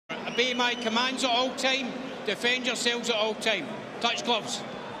Obey my commands at all time. Defend yourselves at all time. Touch gloves.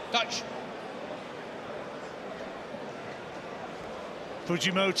 Touch.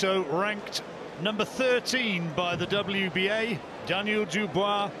 Fujimoto ranked number 13 by the WBA. Daniel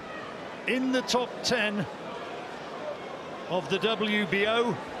Dubois in the top 10 of the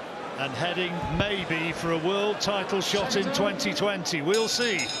WBO and heading maybe for a world title shot in 2020. We'll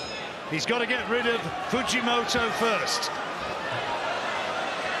see. He's got to get rid of Fujimoto first.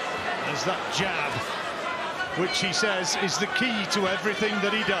 There's that jab, which he says is the key to everything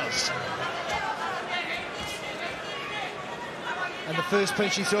that he does. And the first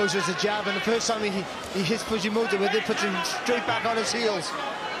punch he throws is a jab, and the first time he hits Fujimoto with it, puts him straight back on his heels.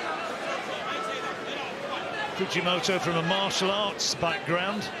 Fujimoto from a martial arts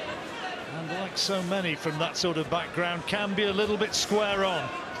background, and like so many from that sort of background, can be a little bit square on.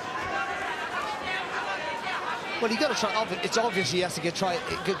 Well, he got to try. It's obvious he has to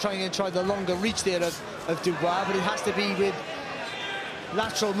try the longer reach there of Dubois, but it has to be with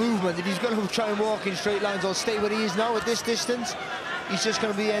lateral movement. If he's going to try and walk in straight lines or stay where he is now at this distance, he's just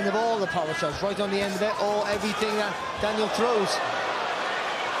going to be the end of all the power shots, right on the end of it, or everything that Daniel throws.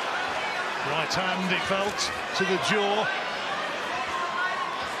 Right hand, he felt, to the jaw.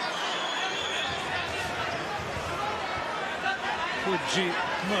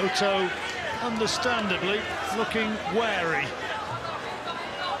 Fujimoto, understandably, looking wary.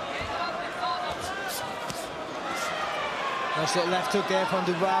 Nice little left hook there from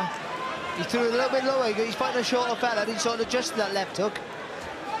Dubois. He threw it a little bit lower. He's fighting a shorter fella. He sort of adjusted that left hook.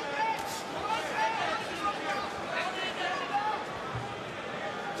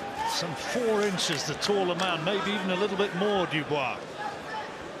 Some 4 inches the taller man, maybe even a little bit more, Dubois.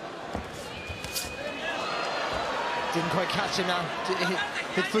 Didn't quite catch him now.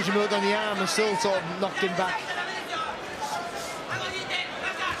 Hit Fujimoto on the arm and still sort of knocked him back.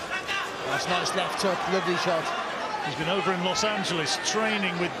 That's nice left hook, lovely shot. He's been over in Los Angeles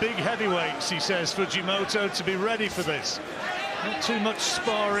training with big heavyweights, he says, Fujimoto, to be ready for this. Not too much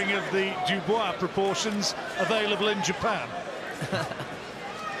sparring of the Dubois proportions available in Japan.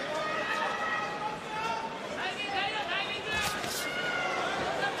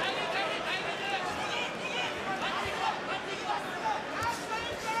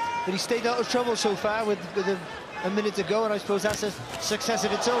 But he stayed out of trouble so far with a minute to go, and I suppose that's a success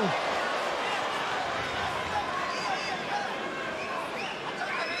of its own.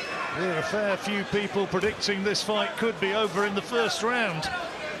 There are a fair few people predicting this fight could be over in the first round.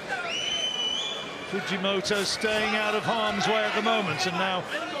 Fujimoto staying out of harm's way at the moment and now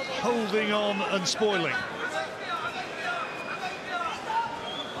holding on and spoiling.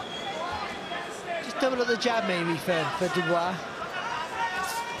 Just double up the jab maybe for Dubois.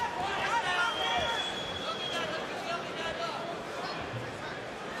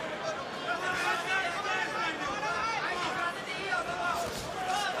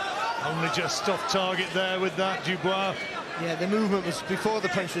 Only just off target there with that, Dubois. Yeah, the movement was before the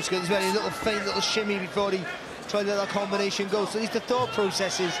punch was good. He's very little faint little shimmy before he tried to let that combination go. So at least the thought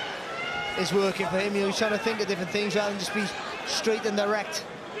process is working for him. You know, he's trying to think of different things rather than just be straight and direct.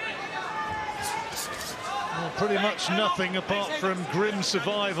 Well, pretty much nothing apart from grim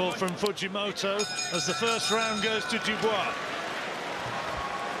survival from Fujimoto as the first round goes to Dubois.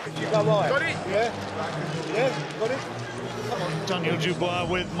 Got it? Yeah. Yeah, got it. Daniel Dubois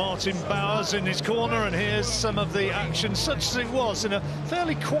with Martin Bowers in his corner, and here's some of the action such as it was in a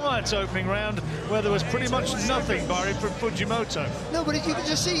fairly quiet opening round where there was pretty much nothing, Barry, from Fujimoto. No, but you can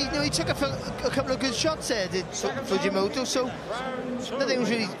just see, you know, he took a couple of good shots there, did Fujimoto, so nothing was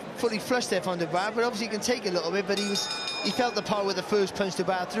really fully flushed there from Dubois, but obviously he can take a little bit, but he felt the power with the first punch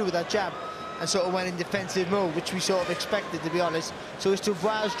Dubois through with that jab and sort of went in defensive mode, which we sort of expected, to be honest. So it's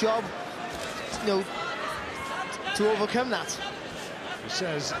Dubois' job, you know, to overcome that. He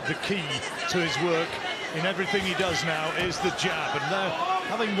says the key to his work in everything he does now is the jab, and now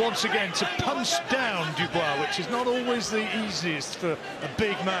having once again to punch down Dubois, which is not always the easiest for a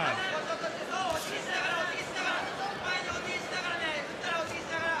big man.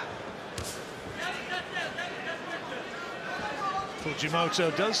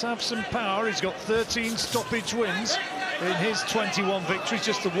 Fujimoto does have some power. He's got 13 stoppage wins in his 21 victories,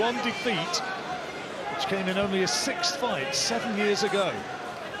 just the one defeat, which came in only his 6th fight 7 years ago.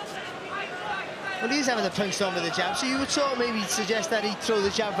 Well, he's having the punch on with the jab, so you would sort of maybe suggest that he'd throw the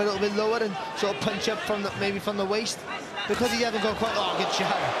jab a little bit lower and sort of punch up from maybe from the waist, because he hasn't got quite. Oh, good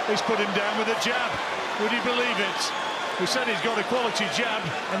jab. He's put him down with a jab. Would you believe it? We said he's got a quality jab,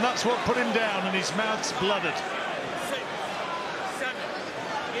 and that's what put him down, and his mouth's blooded.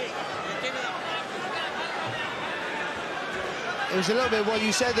 It was a little bit what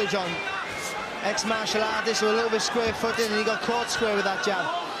you said though, John. Ex-martial artist, so a little bit square-footed, and he got caught square with that jab.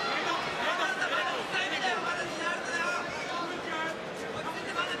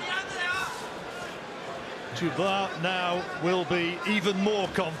 Dubois now will be even more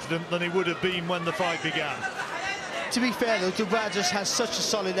confident than he would have been when the fight began. To be fair though, Dubois just has such a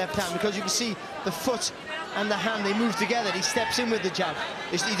solid left hand, because you can see the foot and the hand, they move together. He steps in with the jab.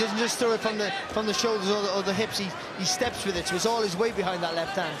 He doesn't just throw it from the shoulders or the hips. He steps with it, so it's all his weight behind that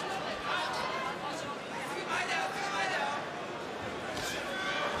left hand.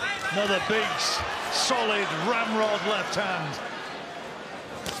 Another big, solid ramrod left hand.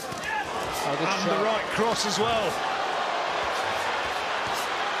 And the right cross as well.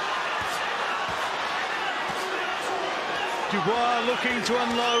 Dubois looking to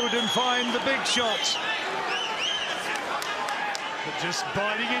unload and find the big shot. But just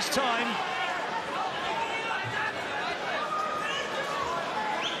biding his time.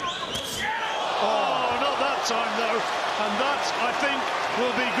 Oh, not that time though. And that, I think,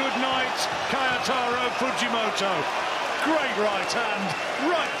 will be good night, Kyotaro Fujimoto. Great right hand,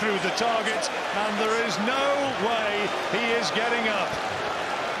 right through the target, and there is no way he is getting up.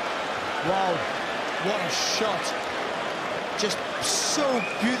 Wow, what a shot. Just so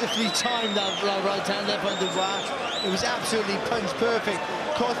beautifully timed, that right hand there by Dubois. It was absolutely punch perfect.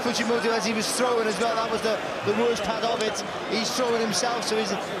 Caught Fujimoto as he was throwing as well. That was the worst part of it. He's throwing himself, so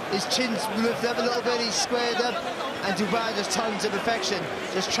his chin's lifted up a little bit, he's squared up, and Dubois just timed to perfection.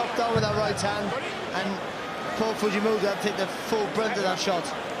 Just chopped down with that right hand, and poor Fujimoto had to take the full brunt of that shot.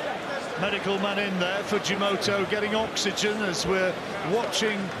 Medical man in there, Fujimoto getting oxygen as we're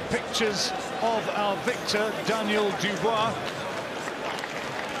watching pictures of our victor, Daniel Dubois.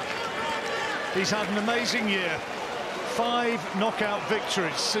 He's had an amazing year. 5 knockout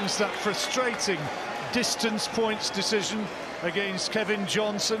victories since that frustrating distance points decision against Kevin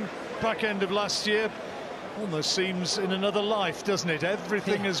Johnson back end of last year. Almost seems in another life, doesn't it?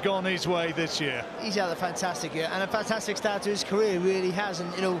 Everything has gone his way this year. He's had a fantastic year and a fantastic start to his career, really has.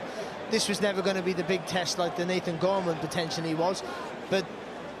 And you know, this was never going to be the big test like the Nathan Gorman potentially was, but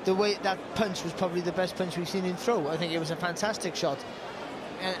the way that punch was probably the best punch we've seen him throw. I think it was a fantastic shot,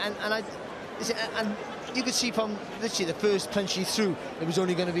 and you could see from literally the first punch he threw, it was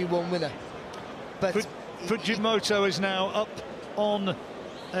only going to be one winner. But Fujimoto is now up on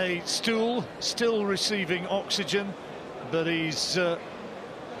a stool, still receiving oxygen, but he's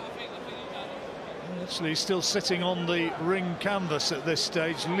actually still sitting on the ring canvas at this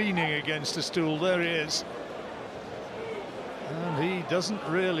stage, leaning against a stool. There he is, and he doesn't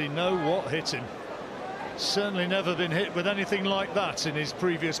really know what hit him. Certainly never been hit with anything like that in his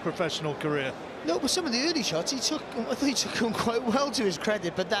previous professional career. No, but some of the early shots, I thought he took them quite well, to his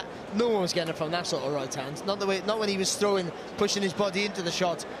credit, but that no one was getting it from that sort of right hand. Not when he was throwing, pushing his body into the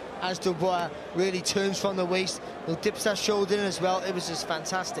shot, as Dubois really turns from the waist, dips that shoulder in as well. It was just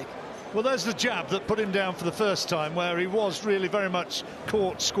fantastic. Well, there's the jab that put him down for the first time, where he was really very much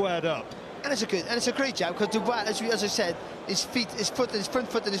caught squared up. And it's a great jab, because Dubois, as I said, his feet, his front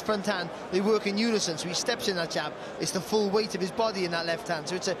foot and his front hand, they work in unison, so he steps in that jab. It's the full weight of his body in that left hand,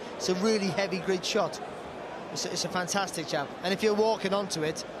 so it's a really heavy, great shot. It's a fantastic jab, and if you're walking onto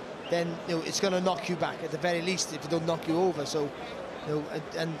it, then it's going to knock you back at the very least, if it don't knock you over. So,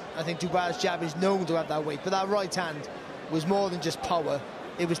 and I think Dubois' jab is known to have that weight, but that right hand was more than just power.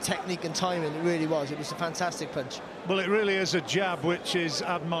 It was technique and timing. It really was. It was a fantastic punch. Well, it really is a jab which is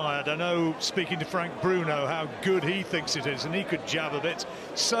admired. I know, speaking to Frank Bruno, how good he thinks it is, and he could jab a bit.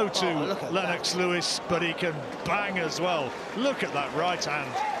 So too Lennox Lewis, but he can bang as well. Look at that right hand.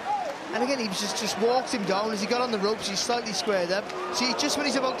 And again, he just walked him down as he got on the ropes. He's slightly squared up. See, just when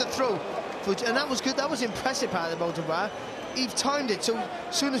he's about to throw, and that was good. That was impressive part about Dubois. He timed it, so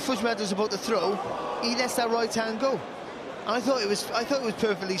as soon as Fujimoto was about to throw, he lets that right hand go. And I thought it was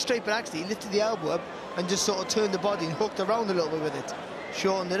perfectly straight, but actually he lifted the elbow up and just sort of turned the body and hooked around a little bit with it,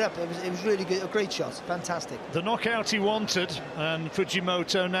 shortened it up. It was really good, a great shot, fantastic. The knockout he wanted, and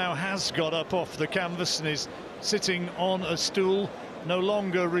Fujimoto now has got up off the canvas and is sitting on a stool, no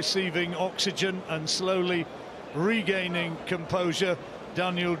longer receiving oxygen and slowly regaining composure.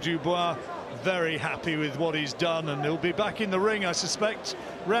 Daniel Dubois very happy with what he's done, and he'll be back in the ring, I suspect,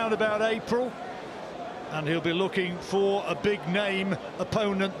 round about April. And he'll be looking for a big name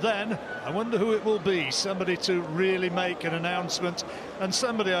opponent then. I wonder who it will be. Somebody to really make an announcement, and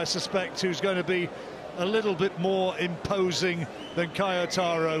somebody, I suspect, who's going to be a little bit more imposing than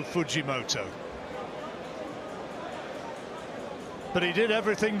Kyotaro Fujimoto. But he did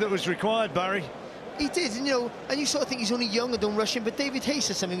everything that was required, Barry. He did, and you sort of think he's only young and don't rush him, but David Hayes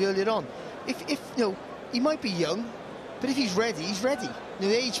said something earlier on. If he might be young, But if he's ready, he's ready. You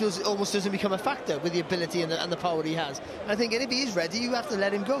know, the age almost doesn't become a factor with the ability and the power he has. And I think if he is ready, you have to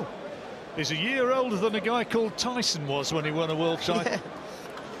let him go. He's a year older than a guy called Tyson was when he won a world title. Yeah.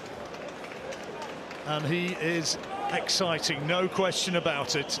 And he is exciting, no question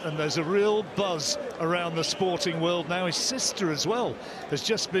about it. And there's a real buzz around the sporting world now. His sister as well has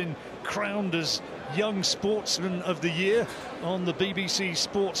just been crowned as Young Sportsman of the Year on the BBC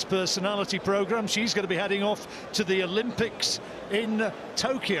Sports Personality programme. She's going to be heading off to the Olympics in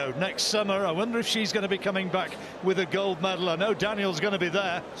Tokyo next summer. I wonder if she's going to be coming back with a gold medal. I know Daniel's going to be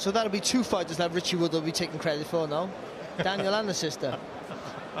there. So that'll be 2 fighters that Richie Wood will be taking credit for now. Daniel and the sister.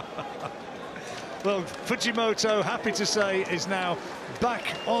 Well, Fujimoto, happy to say, is now back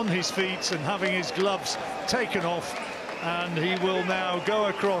on his feet and having his gloves taken off, and he will now go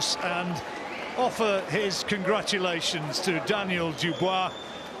across and offer his congratulations to Daniel Dubois.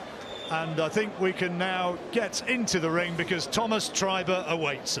 And I think we can now get into the ring because Thomas Treiber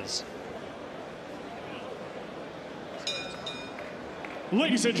awaits us.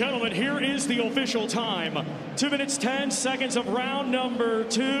 Ladies and gentlemen, here is the official time. 2 minutes, 10 seconds of round number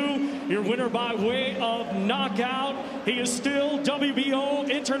 2. Your winner by way of knockout. He is still WBO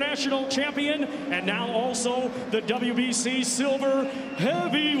International Champion and now also the WBC Silver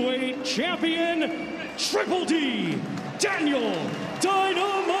Heavyweight Champion, Triple D, Daniel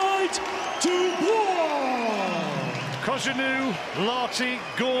Dynamite Dubois. Cojanu, Larty,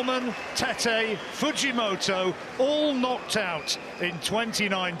 Gorman, Tete, Fujimoto, all knocked out in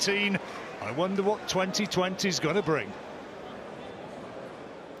 2019. I wonder what 2020 is going to bring.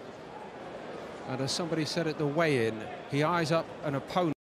 And as somebody said at the weigh-in, he eyes up an opponent